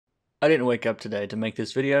I didn't wake up today to make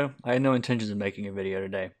this video. I had no intentions of making a video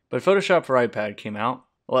today. But Photoshop for iPad came out.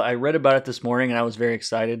 Well, I read about it this morning and I was very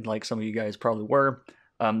excited, like some of you guys probably were.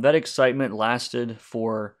 That excitement lasted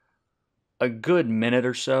for a good minute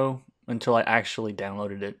or so until I actually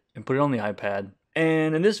downloaded it and put it on the iPad.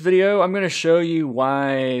 And in this video, I'm going to show you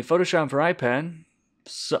why Photoshop for iPad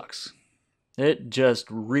sucks. It just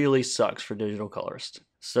really sucks for digital colorists.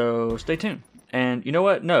 So stay tuned. And you know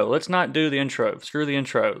what? No, let's not do the intro. Screw the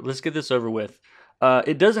intro. Let's get this over with.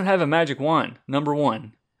 It doesn't have a magic wand. Number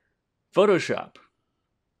one, Photoshop.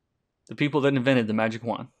 The people that invented the magic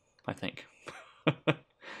wand, I think.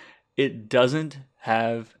 It doesn't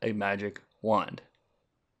have a magic wand.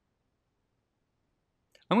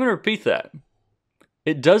 I'm going to repeat that.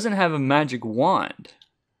 It doesn't have a magic wand.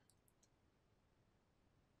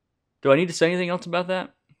 Do I need to say anything else about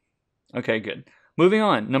that? Okay, good. Moving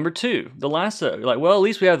on. Number two, the lasso. You're like, well, at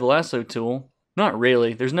least we have the lasso tool. Not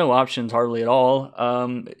really. There's no options hardly at all.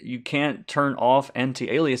 You can't turn off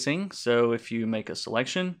anti-aliasing. So if you make a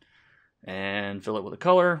selection and fill it with a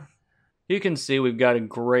color, you can see we've got a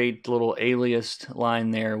great little aliased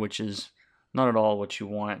line there, which is not at all what you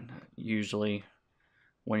want usually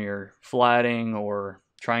when you're flatting or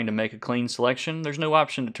trying to make a clean selection. There's no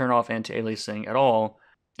option to turn off anti-aliasing at all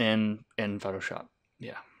in Photoshop.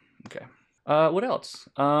 Yeah, okay. What else?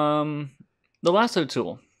 The lasso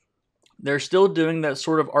tool. They're still doing that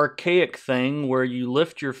sort of archaic thing where you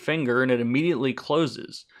lift your finger and it immediately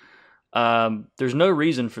closes. There's no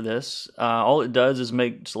reason for this. All it does is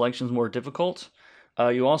make selections more difficult.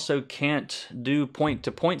 You also can't do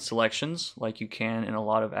point-to-point selections like you can in a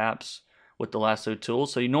lot of apps with the lasso tool.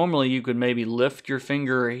 So normally you could maybe lift your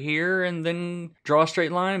finger here and then draw a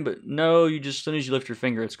straight line, but no, as soon as you lift your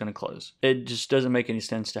finger, it's going to close. It just doesn't make any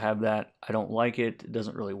sense to have that. I don't like it. It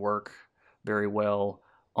doesn't really work very well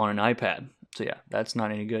on an iPad. So yeah, that's not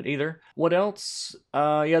any good either. What else?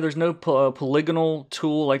 Yeah, there's no polygonal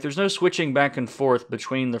tool. Like there's no switching back and forth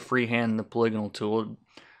between the freehand and the polygonal tool.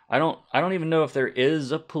 I don't even know if there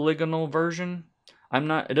is a polygonal version.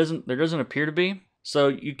 There doesn't appear to be. So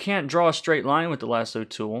you can't draw a straight line with the lasso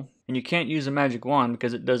tool, and you can't use a magic wand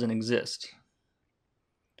because it doesn't exist.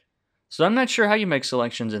 So I'm not sure how you make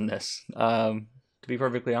selections in this, to be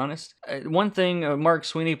perfectly honest. One thing Mark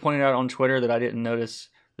Sweeney pointed out on Twitter that I didn't notice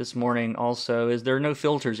this morning also is there are no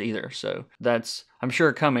filters either. So that's, I'm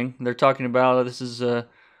sure, coming. They're talking about this is,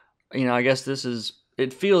 I guess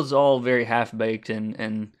it feels all very half-baked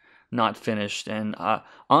and not finished. And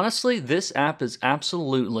honestly, this app is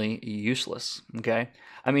absolutely useless, okay?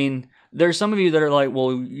 I mean, there's some of you that are like,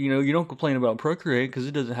 well, you don't complain about Procreate because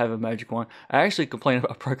it doesn't have a magic wand. I actually complain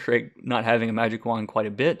about Procreate not having a magic wand quite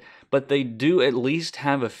a bit, but they do at least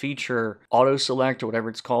have a feature, auto select or whatever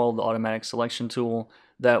it's called, the automatic selection tool,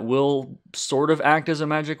 that will sort of act as a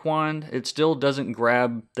magic wand. It still doesn't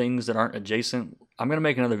grab things that aren't adjacent. I'm going to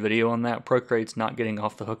make another video on that. Procreate's not getting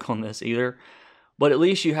off the hook on this either. But at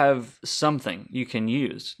least you have something you can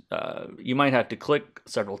use. You might have to click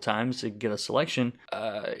several times to get a selection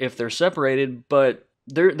if they're separated, but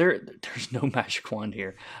there's no magic wand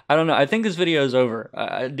here. I don't know. I think this video is over.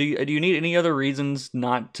 Do you need any other reasons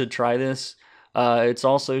not to try this? It's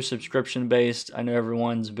also subscription-based. I know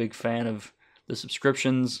everyone's a big fan of the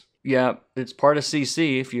subscriptions. Yeah, it's part of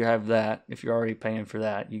CC if you have that. If you're already paying for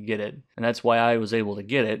that, you get it. And that's why I was able to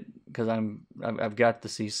get it, because I've got the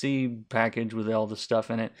CC package with all the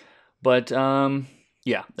stuff in it. But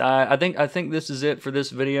yeah, I think this is it for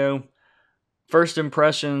this video. First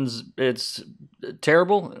impressions, it's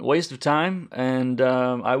terrible, waste of time, and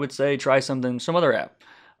I would say try some other app.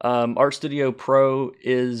 Art Studio Pro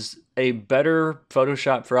is a better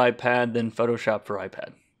Photoshop for iPad than Photoshop for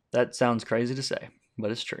iPad. That sounds crazy to say,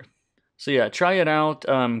 but it's true. So yeah, try it out.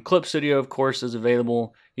 Clip Studio, of course, is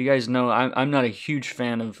available. You guys know I'm not a huge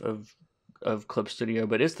fan of Clip Studio,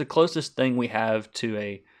 but it's the closest thing we have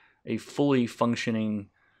to a fully functioning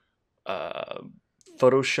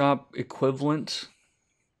Photoshop equivalent.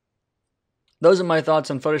 Those are my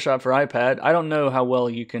thoughts on Photoshop for iPad. I don't know how well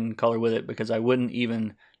you can color with it because I wouldn't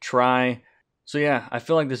even try. So yeah, I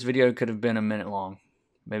feel like this video could have been a minute long.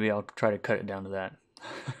 Maybe I'll try to cut it down to that.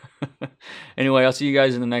 Anyway, I'll see you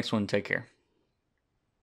guys in the next one. Take care.